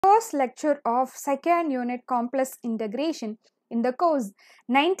first lecture of second unit complex integration in the course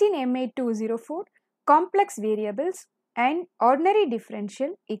 19 MA 204 complex variables and ordinary differential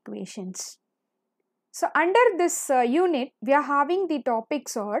equations. So under this unit we are having the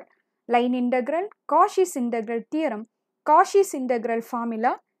topics are line integral, Cauchy's integral theorem, Cauchy's integral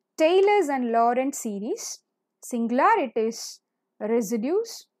formula, Taylor's and Lorentz series, singularities,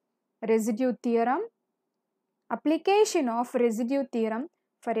 residues, residue theorem, application of residue theorem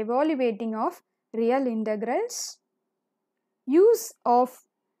for evaluating of real integrals, use of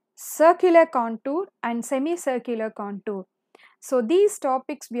circular contour and semicircular contour. So these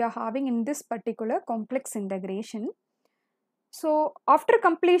topics we are having in this particular complex integration. So after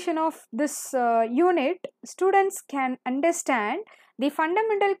completion of this unit, students can understand the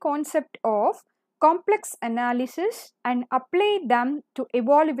fundamental concept of complex analysis and apply them to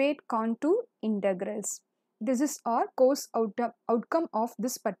evaluate contour integrals. This is our course outcome of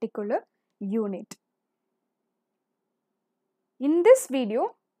this particular unit. In this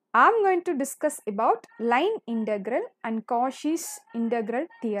video, I am going to discuss about line integral and Cauchy's integral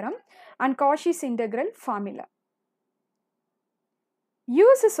theorem and Cauchy's integral formula.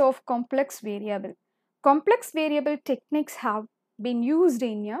 Uses of complex variable. Complex variable techniques have been used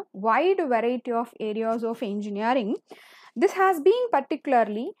in a wide variety of areas of engineering. This has been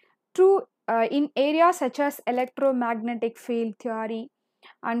particularly true in areas such as electromagnetic field theory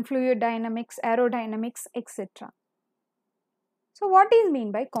and fluid dynamics, aerodynamics, etc. So what is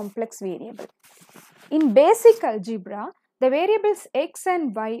mean by complex variable? In basic algebra, the variables x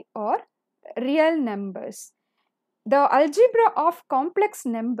and y are real numbers. The algebra of complex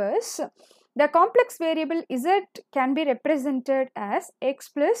numbers, the complex variable z can be represented as x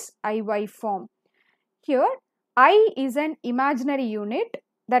plus iy form. Here I is an imaginary unit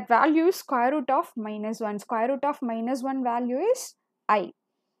that value is square root of minus 1. Square root of minus 1 value is I.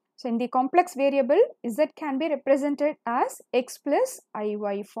 So in the complex variable z can be represented as x plus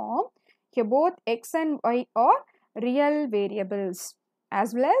iy form. Here both x and y are real variables,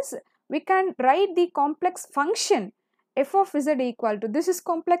 as well as we can write the complex function f of z equal to, this is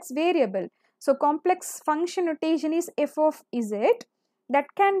complex variable. So complex function notation is f of z, that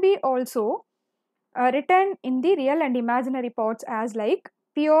can be also written in the real and imaginary parts as like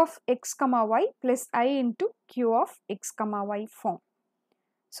p of x comma y plus I into q of x comma y form.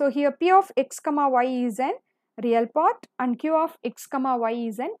 So here p of x comma y is an real part and q of x comma y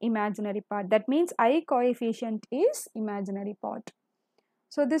is an imaginary part. That means I coefficient is imaginary part.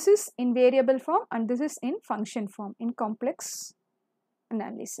 So this is in variable form and this is in function form in complex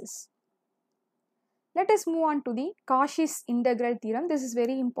analysis. Let us move on to the Cauchy's integral theorem. This is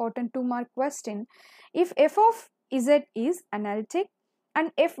very important 2-mark question. If f of z is analytic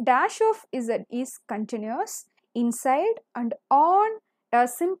and f dash of z is continuous inside and on a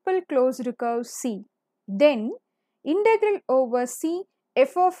simple closed curve C, then integral over C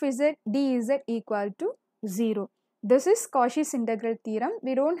f of z dz equal to 0. This is Cauchy's integral theorem.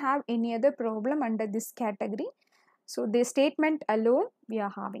 We don't have any other problem under this category. So the statement alone we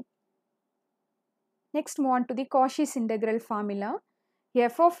are having. Next move on to the Cauchy's integral formula.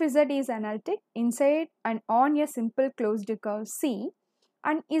 F of z is analytic inside and on a simple closed curve C,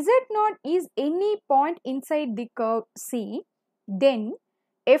 and z0 is any point inside the curve C, then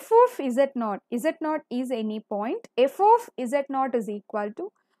f of z0 is any point, f of z0 is equal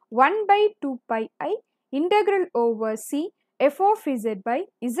to 1 by 2 pi I integral over C f of z by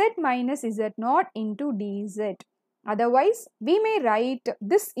z minus z0 into dz. Otherwise, we may write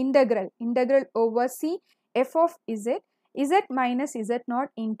this integral over C f of z minus z0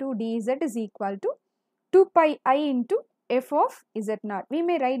 into dz is equal to 2 pi I into f of z0. We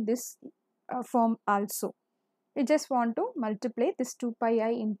may write this form also. We just want to multiply this 2 pi I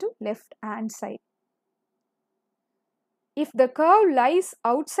into left hand side. If the curve lies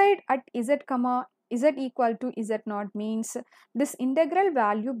outside at z comma z equal to z0 means this integral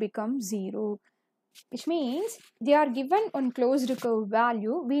value becomes 0, which means they are given on closed curve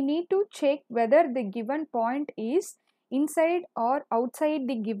value. We need to check whether the given point is inside or outside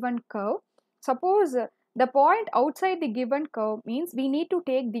the given curve. Suppose the point outside the given curve means we need to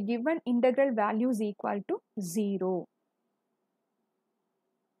take the given integral values equal to 0.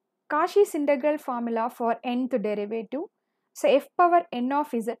 Cauchy's integral formula for nth derivative. So f power n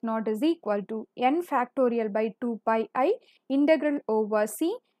of z0 is equal to n factorial by 2 pi I integral over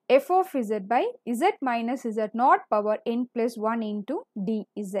C f of z by z minus z0 power n plus 1 into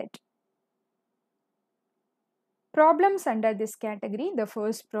dz. Problems under this category. The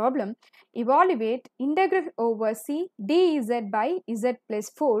first problem, evaluate integral over C dz by z plus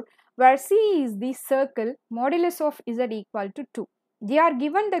 4 where C is the circle modulus of z equal to 2. They are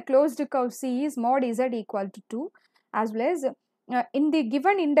given the closed curve C is mod z equal to 2, as well as in the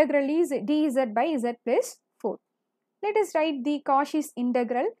given integral is dz by z plus 4. Let us write the Cauchy's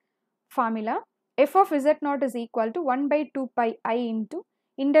integral formula. F of z naught is equal to 1 by 2 pi I into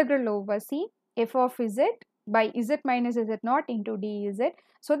integral over C f of z by z minus z naught into dz.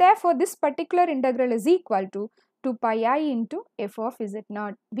 So therefore this particular integral is equal to 2 pi I into f of z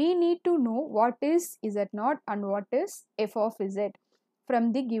naught. We need to know what is z naught and what is f of z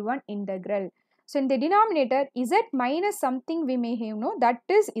from the given integral. So in the denominator z minus something we may have know, that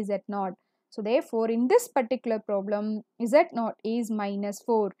is z naught. So therefore in this particular problem z naught is minus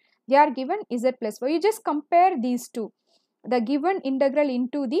 4. They are given z plus 4. You just compare these two, the given integral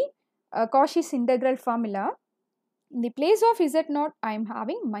into the Cauchy's integral formula. In the place of z naught I am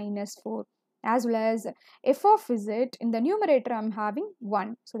having minus 4, as well as f of z in the numerator I am having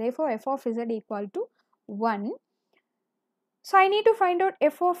 1. So therefore f of z equal to 1. So I need to find out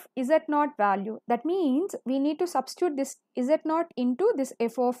f of z naught value. That means we need to substitute this z naught into this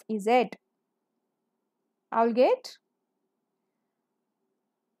f of z. I will get.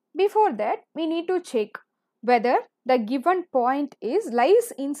 Before that, we need to check whether the given point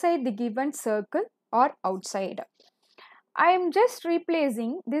lies inside the given circle or outside. I am just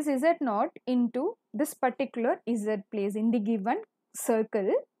replacing this z naught into this particular z place in the given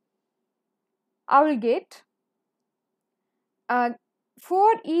circle. I will get 4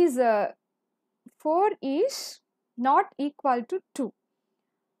 is not equal to 2.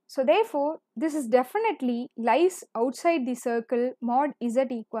 So therefore, this is definitely lies outside the circle mod z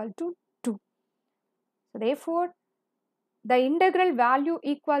equal to 2. So therefore, the integral value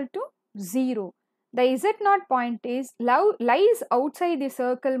equal to 0. The z naught point is lies outside the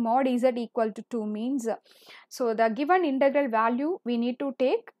circle mod z equal to 2 means, so the given integral value we need to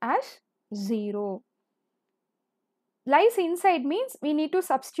take as 0. Lies inside means we need to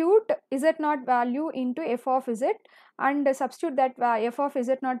substitute z naught value into f of z and substitute that f of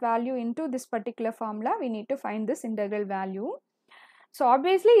z naught value into this particular formula. We need to find this integral value. So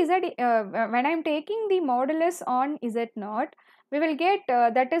obviously when I am taking the modulus on z naught, we will get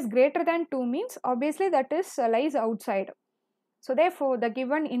that is greater than 2 means obviously that is lies outside. So therefore the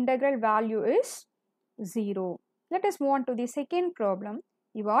given integral value is 0. Let us move on to the second problem.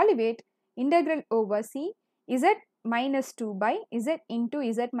 Evaluate integral over C z minus 2 by z into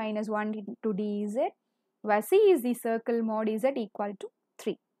z minus 1 into dz, where C is the circle mod z equal to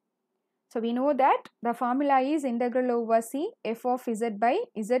 3. So we know that the formula is integral over C f of z by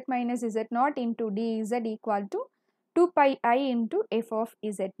z minus z naught into dz equal to 2 pi I into f of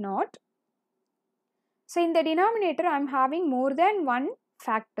z naught. So in the denominator I am having more than one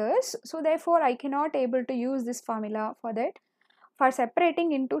factors, so therefore I cannot able to use this formula for that. For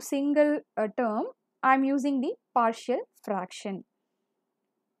separating into single term, I am using the partial fraction.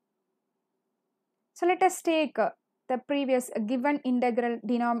 So let us take the previous given integral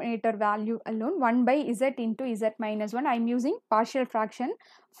denominator value alone, 1 by z into z minus 1. I am using partial fraction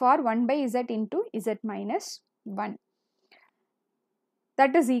for 1 by z into z minus 1.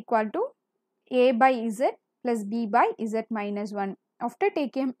 That is equal to a by z plus b by z minus 1. After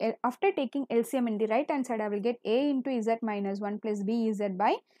taking LCM in the right hand side, I will get a into z minus 1 plus b z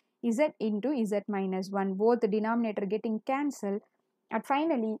by z into z minus 1. Both the denominator getting cancelled, and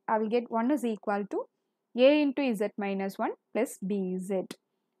finally I will get 1 is equal to a into z minus 1 plus bz.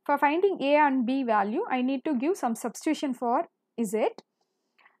 For finding a and b value, I need to give some substitution for z.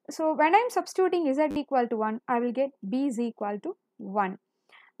 So when I am substituting z equal to 1, I will get b is equal to 1.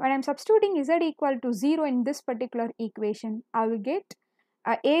 When I am substituting z equal to 0 in this particular equation, I will get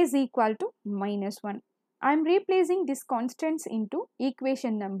a is equal to minus 1. I am replacing these constants into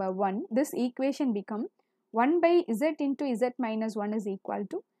equation number 1. This equation become 1 by z into z minus 1 is equal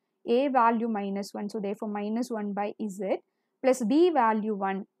to a value minus 1. So therefore minus 1 by z plus b value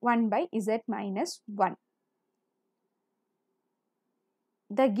 1 by z minus 1.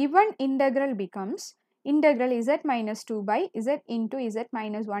 The given integral becomes integral z minus 2 by z into z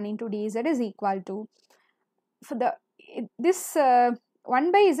minus 1 into dz is equal to, for the this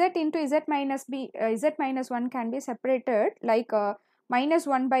 1 by z into z minus 1 can be separated like minus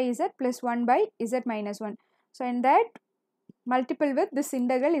 1 by z plus 1 by z minus 1. So in that multiple with this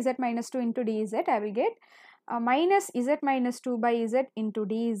integral z minus 2 into dz, I will get minus z minus 2 by z into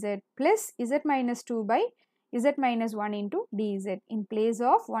dz plus z minus 2 by z minus 1 into dz. In place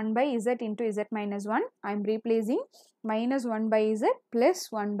of 1 by z into z minus 1, I am replacing minus 1 by z plus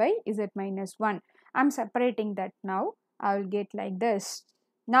 1 by z minus 1. I am separating that now. I will get like this.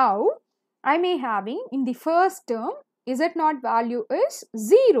 Now, I may having in the first term z naught value is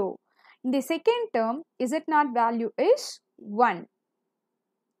 0. In the second term z naught value is 1.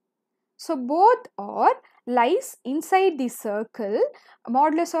 So both are lies inside the circle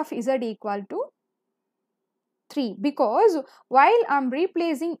modulus of z equal to 3, because while I am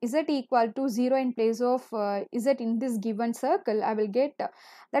replacing z equal to 0 in place of z in this given circle, I will get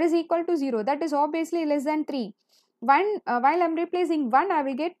that is equal to 0, that is obviously less than 3. While I am replacing 1, I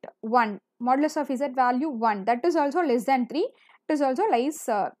will get 1 modulus of z value 1, that is also less than 3, it is also lies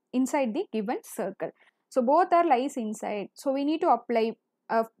inside the given circle. So both are lies inside, so we need to apply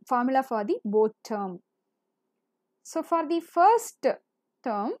a formula for the both term. So for the first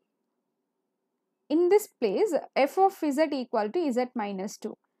term, in this place f of z equal to z minus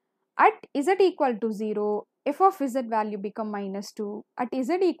 2. At z equal to 0, f of z value become minus 2. At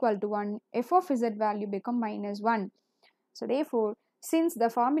z equal to 1, f of z value become minus 1. So therefore, since the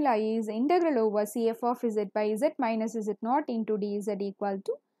formula is integral over cf of z by z minus z naught into dz equal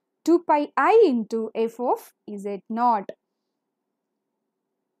to 2 pi I into f of z naught.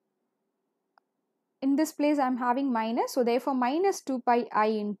 In this place I am having minus, so therefore minus 2 pi I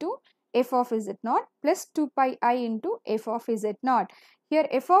into f of z naught plus 2 pi I into f of z naught. Here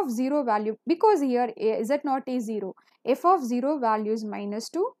f of 0 value, because here z naught is 0, f of 0 value is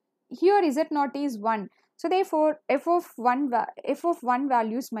minus 2, here z naught is 1. So therefore f of 1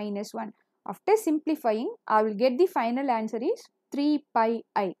 value is minus 1. After simplifying, I will get the final answer is 3 pi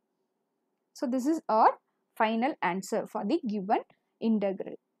I. So this is our final answer for the given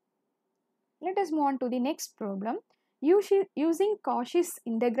integral. Let us move on to the next problem. Using Cauchy's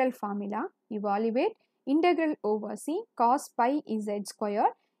integral formula, evaluate integral over c cos pi z square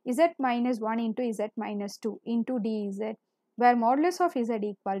z minus 1 into z minus 2 into dz, where modulus of z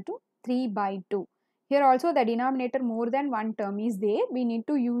equal to 3 by 2. Here also the denominator more than one term is there. We need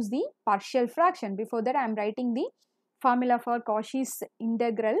to use the partial fraction. Before that I am writing the formula for Cauchy's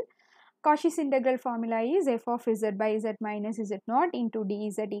integral. Cauchy's integral formula is f of z by z minus z naught into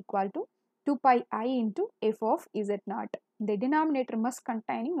dz equal to 2 pi I into f of z naught. The denominator must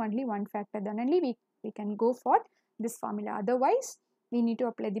containing only one factor, then only we can go for this formula. Otherwise, we need to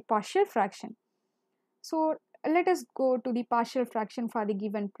apply the partial fraction. So let us go to the partial fraction for the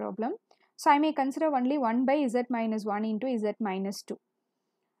given problem. So I may consider only 1 by z minus 1 into z minus 2.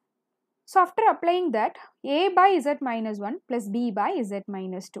 So after applying that, a by z minus 1 plus b by z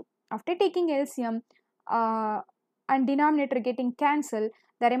minus 2. After taking LCM and denominator getting cancelled,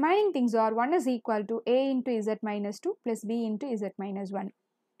 the remaining things are 1 is equal to a into z minus 2 plus b into z minus 1.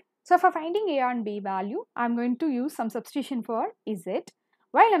 So for finding a and b value, I am going to use some substitution for z.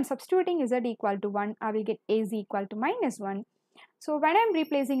 While I am substituting z equal to 1, I will get a is equal to minus 1. So when I am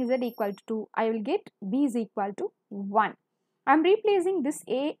replacing z equal to 2, I will get b is equal to 1. I am replacing this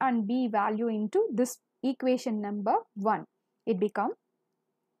a and b value into this equation number 1. It becomes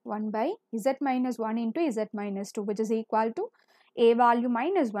 1 by z minus 1 into z minus 2, which is equal to a value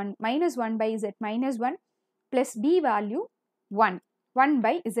minus 1 by z minus 1 plus b value 1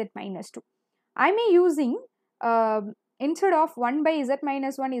 by z minus 2. I may using instead of 1 by z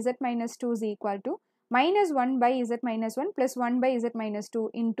minus 1 z minus 2 is equal to minus 1 by z minus 1 plus 1 by z minus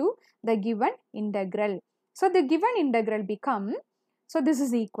 2 into the given integral. So the given integral become, so this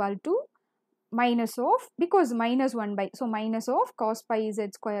is equal to minus of, because minus 1 by, so minus of cos pi z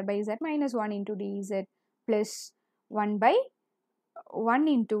square by z minus 1 into dz plus 1 by 1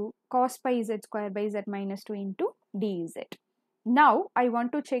 into cos pi z square by z minus 2 into dz. Now I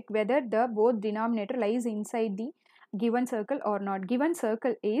want to check whether the both denominator lies inside the given circle or not. Given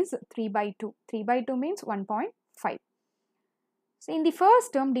circle is 3 by 2. 3 by 2 means 1.5. So in the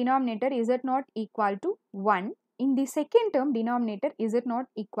first term, denominator is it not equal to 1. In the second term, denominator is it not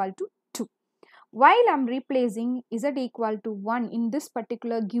equal to 2. While I am replacing z equal to 1 in this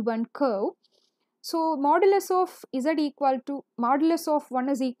particular given curve, so modulus of z equal to, modulus of 1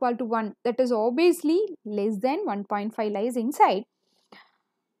 is equal to 1, that is obviously less than 1.5 lies inside.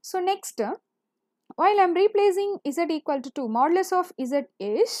 So next, while I am replacing z equal to 2, modulus of z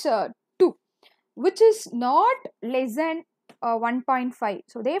is 2, which is not less than 1.5.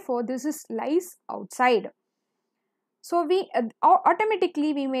 So therefore this is lies outside. So we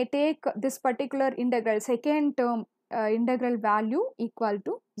automatically we may take this particular integral second term integral value equal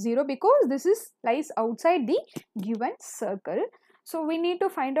to 0, because this is lies outside the given circle. So we need to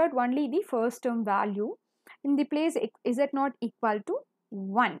find out only the first term value. In the place is it not equal to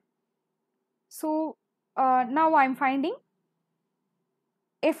 1. So now I am finding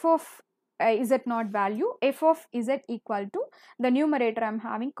f of z naught value. F of z equal to, the numerator I am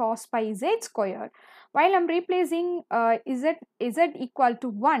having cos pi z square. While I am replacing z equal to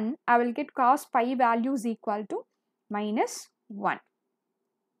 1, I will get cos pi values equal to minus 1.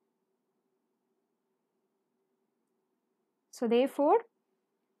 So therefore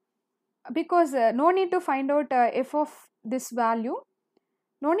because no need to find out f of this value,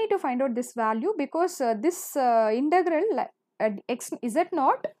 no need to find out this value, because this integral x z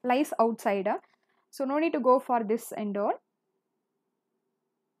naught lies outside, so no need to go for this and all.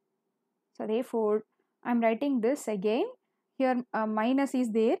 So therefore I am writing this again. Here minus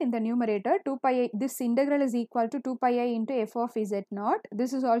is there in the numerator, 2 pi I, this integral is equal to 2 pi I into f of z naught.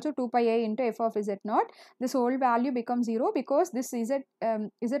 This is also 2 pi I into f of z naught. This whole value becomes 0 because this z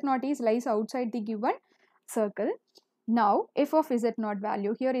naught is lies outside the given circle. Now f of z naught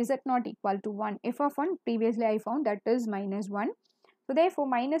value, here z naught equal to 1. F of 1 previously I found that is minus 1. So therefore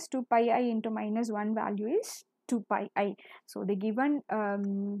minus 2 pi I into minus 1 value is 2 pi I. So the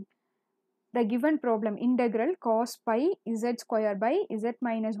given problem integral cos pi z square by z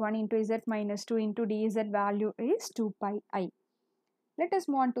minus 1 into z minus 2 into dz value is 2 pi I. Let us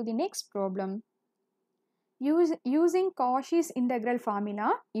move on to the next problem. Using Cauchy's integral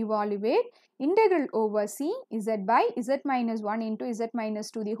formula, evaluate integral over c z by z minus 1 into z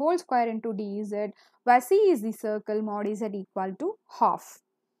minus 2 the whole square into dz, where c is the circle mod z equal to half.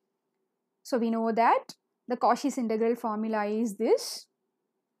 So we know that the Cauchy's integral formula is this,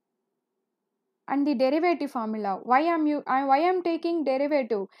 and the derivative formula, why am taking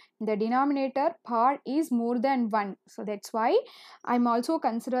derivative, the denominator part is more than 1, so that's why I'm also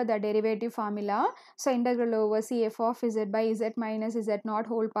consider the derivative formula. So integral over c f of z by z minus z naught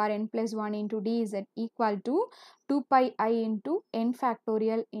whole power n plus 1 into dz equal to 2 pi I into n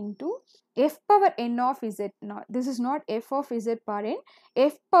factorial into f power n of z naught. This is not f of z power n,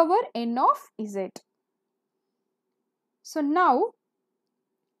 f power n of z. So now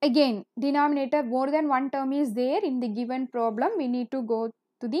again denominator more than one term is there in the given problem, we need to go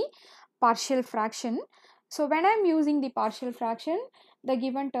to the partial fraction. So when I am using the partial fraction, the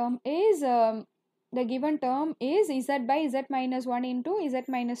given term is z by z minus 1 into z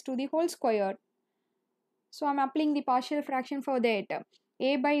minus 2 the whole square. So I am applying the partial fraction for that,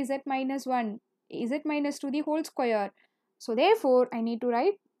 a by z minus 1 z minus 2 the whole square. So therefore I need to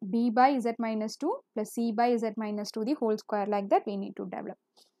write b by z minus 2 plus c by z minus 2 the whole square, like that we need to develop.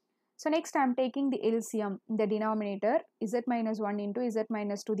 So next I am taking the LCM in the denominator, z minus 1 into z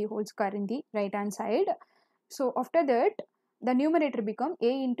minus 2 the whole square in the right hand side. So after that the numerator become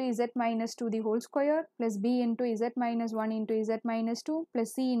a into z minus 2 the whole square plus b into z minus 1 into z minus 2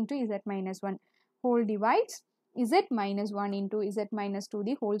 plus c into z minus 1 whole divides z minus 1 into z minus 2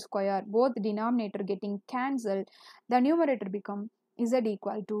 the whole square. Both denominator getting cancelled, the numerator become z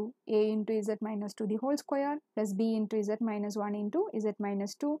equal to a into z minus 2 the whole square plus b into z minus 1 into z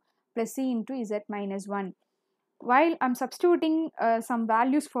minus 2 plus c into z minus 1. While I am substituting some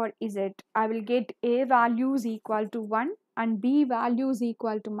values for z, I will get a values equal to 1 and b values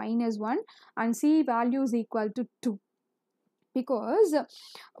equal to minus 1 and c values equal to 2. Because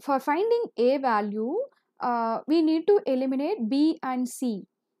for finding a value, we need to eliminate b and c.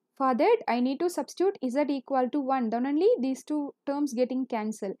 For that I need to substitute z equal to 1, then only these two terms getting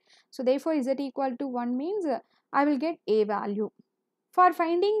cancelled. So therefore z equal to 1 means I will get a value. For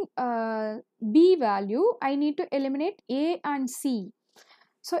finding b value, I need to eliminate a and c.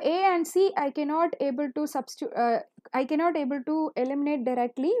 So a and c I cannot able to substitute. I cannot able to eliminate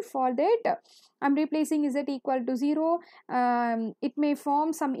directly. For that, I am replacing z equal to 0. It may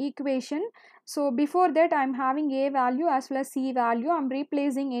form some equation. So before that, I am having a value as well as c value. I am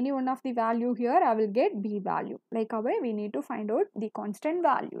replacing any one of the value here. I will get b value. Like our way, we need to find out the constant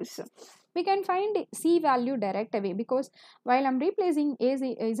values. We can find c value direct away, because while I am replacing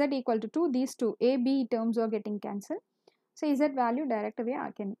z equal to 2, these two a b terms are getting cancelled. So z value direct away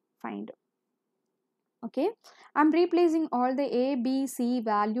I can find. Okay, I am replacing all the a b c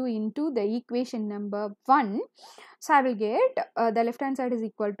value into the equation number 1. So I will get the left hand side is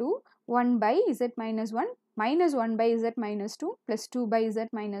equal to 1 by z minus 1 minus 1 by z minus 2 plus 2 by z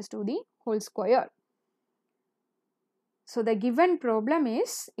minus 2 the whole square. So the given problem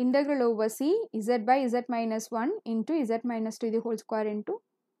is integral over c z by z minus 1 into z minus 2 the whole square into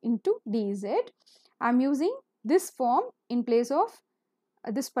dz. I am using this form in place of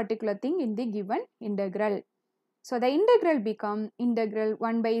this particular thing in the given integral. So the integral become integral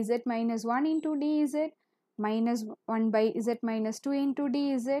 1 by z minus 1 into dz minus 1 by z minus 2 into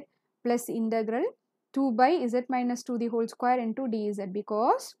dz plus integral 2 by z minus 2 the whole square into dz,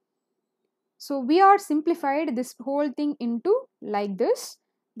 because so we are simplified this whole thing into like this.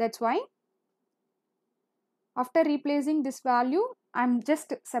 That's why after replacing this value, I am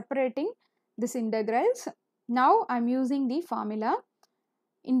just separating this integrals. Now I am using the formula.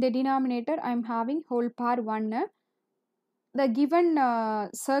 In the denominator, I am having whole power 1. The given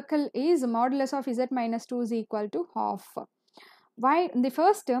circle is modulus of z minus 2 is equal to half. Why in the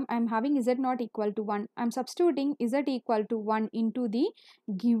first term I am having z not equal to 1. I am substituting z equal to 1 into the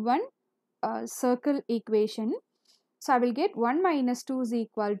given circle equation. So I will get 1 minus 2 is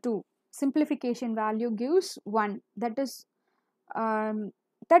equal to, simplification value gives 1, um,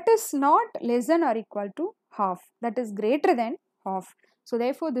 that is not less than or equal to half, that is greater than half. So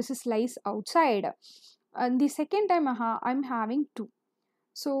therefore this is lies outside. And the second time I'm having 2.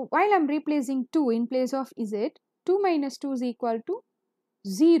 So while I'm replacing 2 in place of z, 2 minus 2 is equal to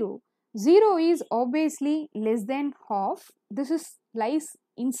 0. 0 is obviously less than half. This is lies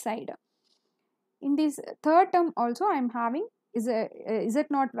inside. In this third term also I am having is it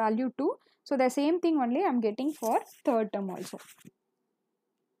not value 2. So the same thing only I am getting for third term also.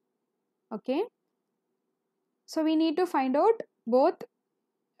 Okay. So we need to find out both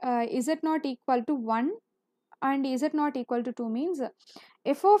is it not equal to 1 and is it not equal to 2 means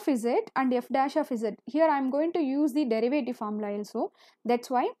f of z and f dash of z. Here I am going to use the derivative formula also. That's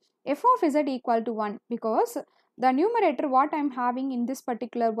why f of z equal to 1, because the numerator what I am having in this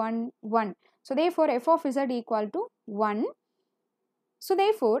particular 1. So therefore f of z equal to 1. So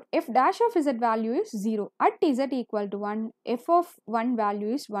therefore f dash of z value is 0. At z equal to 1, f of 1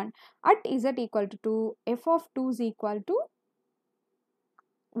 value is 1. At z equal to 2, f of 2 is equal to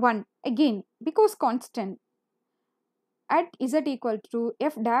 1 again, because constant. At z equal to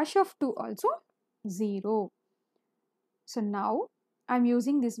f dash of 2 also 0. So now I am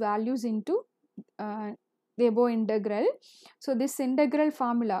using these values into the above integral. So this integral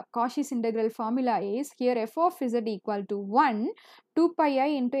formula, Cauchy's integral formula is, here f of z equal to 1, 2 pi I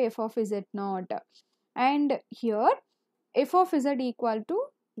into f of z naught, and here f of z equal to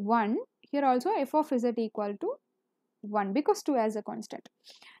 1, here also f of z equal to 1, because 2 as a constant.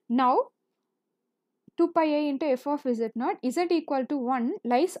 Now 2 pi I into f of z naught, z equal to 1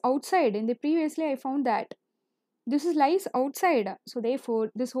 lies outside. In the previously I found that this is lies outside, so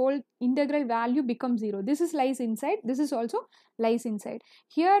therefore this whole integral value becomes 0. This is lies inside, this is also lies inside.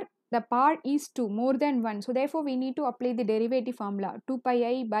 Here the part is 2 more than 1, so therefore we need to apply the derivative formula, 2 pi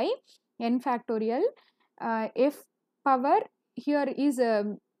I by n factorial, f power here is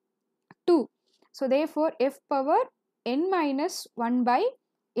 2, so therefore f power n minus 1 by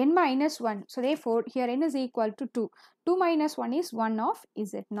n minus 1, so therefore here n is equal to 2. 2 minus 1 is 1 of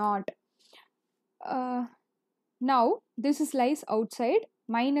z naught. Now this is lies outside,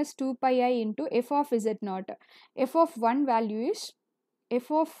 minus 2 pi I into f of z naught. F of 1 value is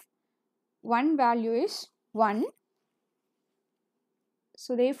 1.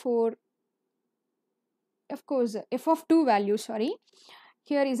 So therefore, of course, f of 2 value, sorry,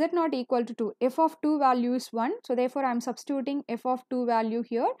 here is it not equal to 2, f of 2 value is 1, so therefore I am substituting f of 2 value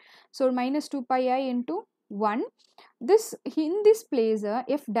here. So minus 2 pi I into 1, this in this place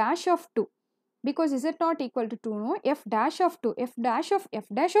f dash of 2, because is it not equal to 2, no, f dash of 2, f dash of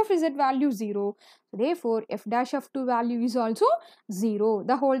z value 0, therefore f dash of 2 value is also 0,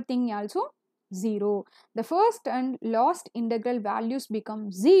 the whole thing also 0. The first and last integral values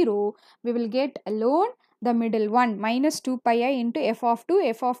become 0. We will get alone the middle one, minus 2 pi I into f of 2.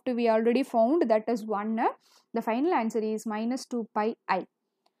 F of 2 we already found, that is 1. The final answer is minus 2 pi I.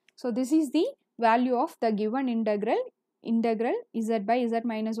 So this is the value of the given integral z by z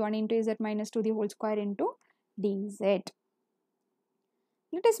minus 1 into z minus 2 the whole square into dz.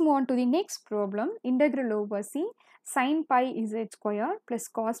 Let us move on to the next problem. Integral over c sin pi z square plus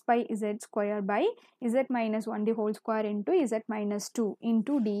cos pi z square by z minus 1 the whole square into z minus 2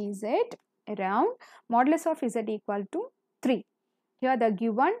 into dz around modulus of z equal to 3. Here the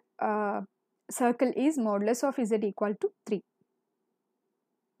given circle is modulus of z equal to 3.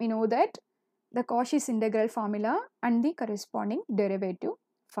 We know that the Cauchy's integral formula and the corresponding derivative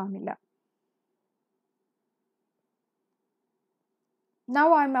formula.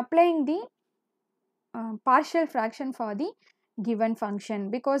 Now I am applying the partial fraction for the given function,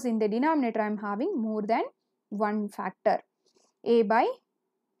 because in the denominator I am having more than one factor. A by,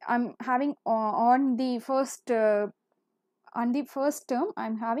 I am having on the first term I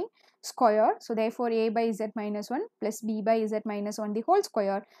am having square, so therefore a by z minus 1 plus b by z minus 1 the whole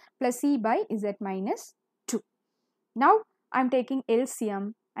square plus c by z minus 2. Now I am taking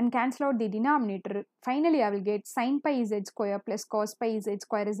LCM and cancel out the denominator. Finally I will get sin pi z square plus cos pi z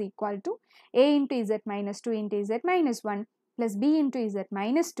square is equal to a into z minus 2 into z minus 1 plus b into z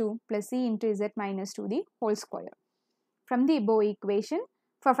minus 2 plus c into z minus 2 the whole square. From the above equation,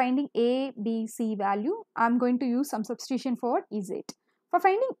 for finding a, b, c value, I am going to use some substitution for z. For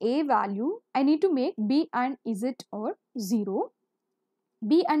finding a value, I need to make b and z or 0.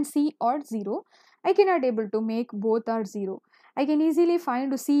 B and c or 0. I cannot able to make both are 0. I can easily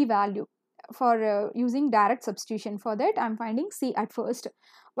find c value. for using direct substitution. For that I am finding C at first.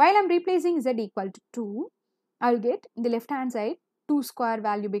 While I am replacing Z equal to 2, I will get in the left hand side 2 square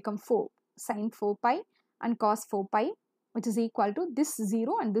value become 4, sin 4 pi and cos 4 pi, which is equal to this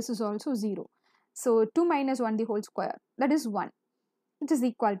 0 and this is also 0. So 2 minus 1 the whole square, that is 1, which is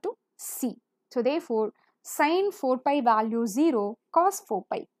equal to C. So therefore sin 4 pi value 0, cos 4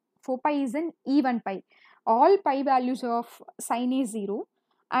 pi. 4 pi is an even pi. All pi values of sin is 0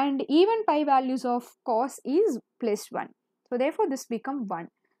 and even pi values of cos is plus 1. So therefore this become 1.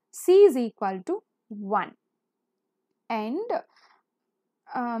 C is equal to 1. And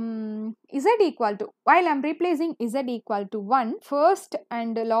Z equal to, while I am replacing Z equal to 1, first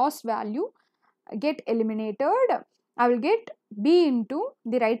and last value get eliminated. I will get B into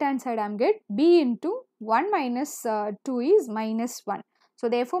the right hand side, I am get B into 1 minus 2 is minus 1. So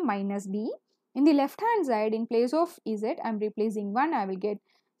therefore minus B. In the left hand side, in place of Z I am replacing 1, I will get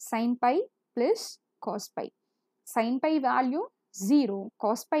sin pi plus cos pi. Sin pi value 0,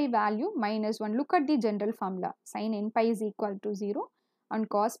 cos pi value minus 1. Look at the general formula. Sin n pi is equal to 0 and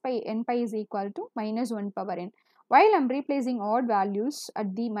cos pi n pi is equal to minus 1 power n. While I am replacing odd values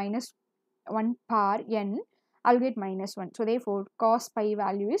at the minus 1 power n, I will get minus 1. So therefore cos pi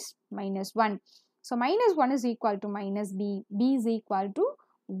value is minus 1. So minus 1 is equal to minus b, b is equal to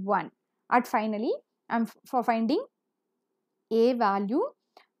 1. At finally, I am for finding a value,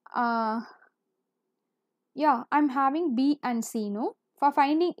 I am having B and C, no. For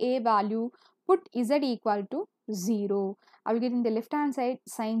finding A value, put Z equal to 0. I will get in the left hand side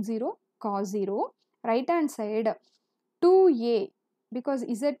sin 0, cos 0. Right hand side 2A, because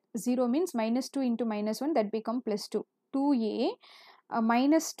Z 0 means minus 2 into minus 1, that become plus 2. 2A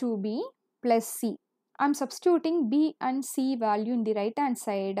minus 2B plus C. I am substituting B and C value in the right hand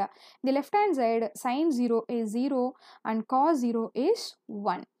side. The left hand side sin 0 is 0 and cos 0 is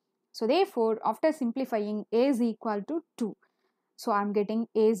 1. So therefore after simplifying, A is equal to 2. So I am getting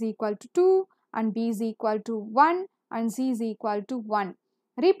A is equal to 2 and B is equal to 1 and C is equal to 1.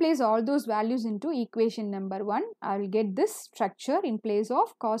 Replace all those values into equation number 1. I will get this structure in place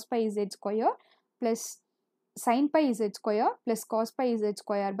of cos pi z square plus sin pi z square plus cos pi z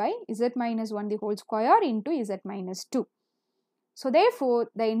square by z minus 1 the whole square into z minus 2. So therefore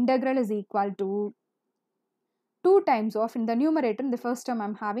the integral is equal to 2 times of, in the numerator in the first term I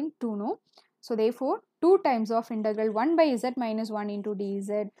am having 2, no. So therefore 2 times of integral 1 by z minus 1 into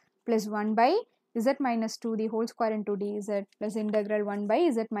dz plus 1 by z minus 2 the whole square into dz plus integral 1 by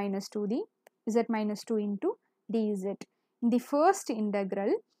z minus 2 the z minus 2 into dz. In the first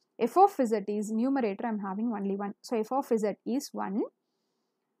integral, f of z is numerator I am having only 1. So f of z is 1.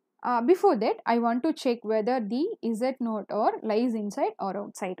 Before that I want to check whether the z naught or lies inside or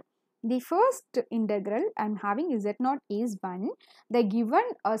outside. The first integral I am having z naught is 1. The given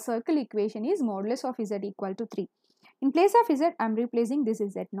circle equation is modulus of z equal to 3. In place of z I am replacing this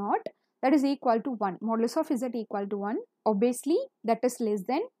z naught, that is equal to 1. Modulus of z equal to 1, obviously that is less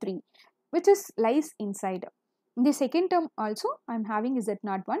than 3, which is lies inside. In the second term also I am having z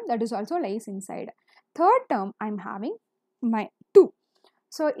naught 1, that is also lies inside. Third term I am having my 2.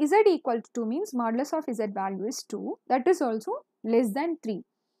 So z equal to 2 means modulus of z value is 2, that is also less than 3.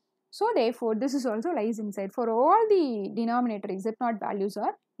 So therefore this is also lies inside. For all the denominator z naught values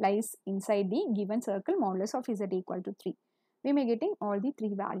are lies inside the given circle modulus of z equal to 3. We may getting all the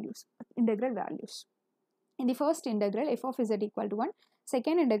 3 values, integral values. In the first integral f of z equal to 1,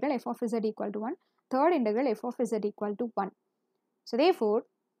 second integral f of z equal to 1, third integral f of z equal to 1. So therefore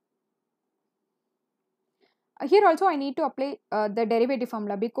here also I need to apply the derivative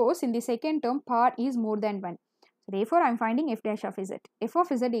formula, because in the second term power is more than 1. So therefore I am finding f dash of z. F of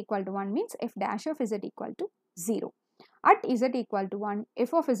z equal to 1 means f dash of z equal to 0. At z equal to 1,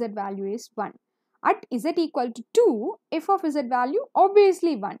 f of z value is 1. At z equal to 2, f of z value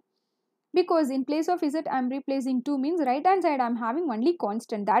obviously 1. Because in place of z I am replacing 2 means right hand side I am having only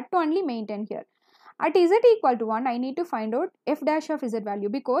constant, that to only maintain here. At z equal to 1, I need to find out f dash of z value,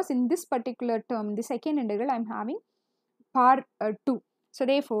 because in this particular term, the second integral, I am having power 2. So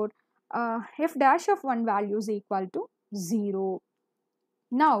therefore, f dash of 1 value is equal to 0.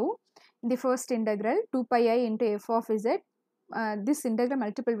 Now, in the first integral, 2 pi I into f of z, this integral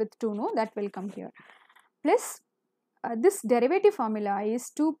multiple with 2, no, that will come here. Plus, this derivative formula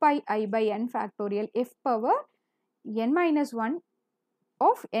is 2 pi I by n factorial f power n minus 1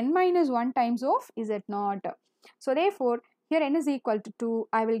 of n minus 1 times of z naught. So therefore, here n is equal to 2,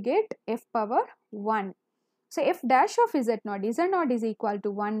 I will get f power 1. So f dash of z naught is equal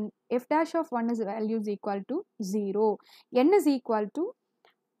to 1, f dash of 1 is value is equal to 0, n is equal to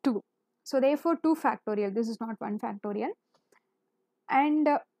 2. So therefore 2 factorial, this is not 1 factorial. And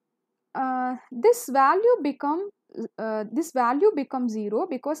this value becomes 0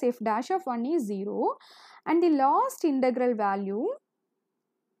 because f dash of 1 is 0, and the last integral value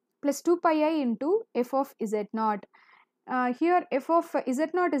plus 2 pi I into f of z naught. Here f of z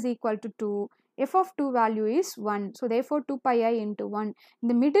naught is equal to 2, f of 2 value is 1, so therefore 2 pi I into 1. In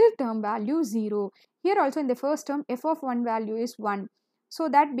the middle term value 0. Here also in the first term f of 1 value is 1, so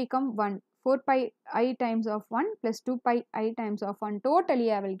that become 1. 4 pi I times of 1 plus 2 pi I times of 1,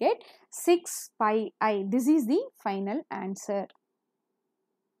 totally I will get 6 pi I. This is the final answer.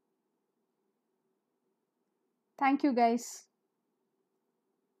 Thank you guys.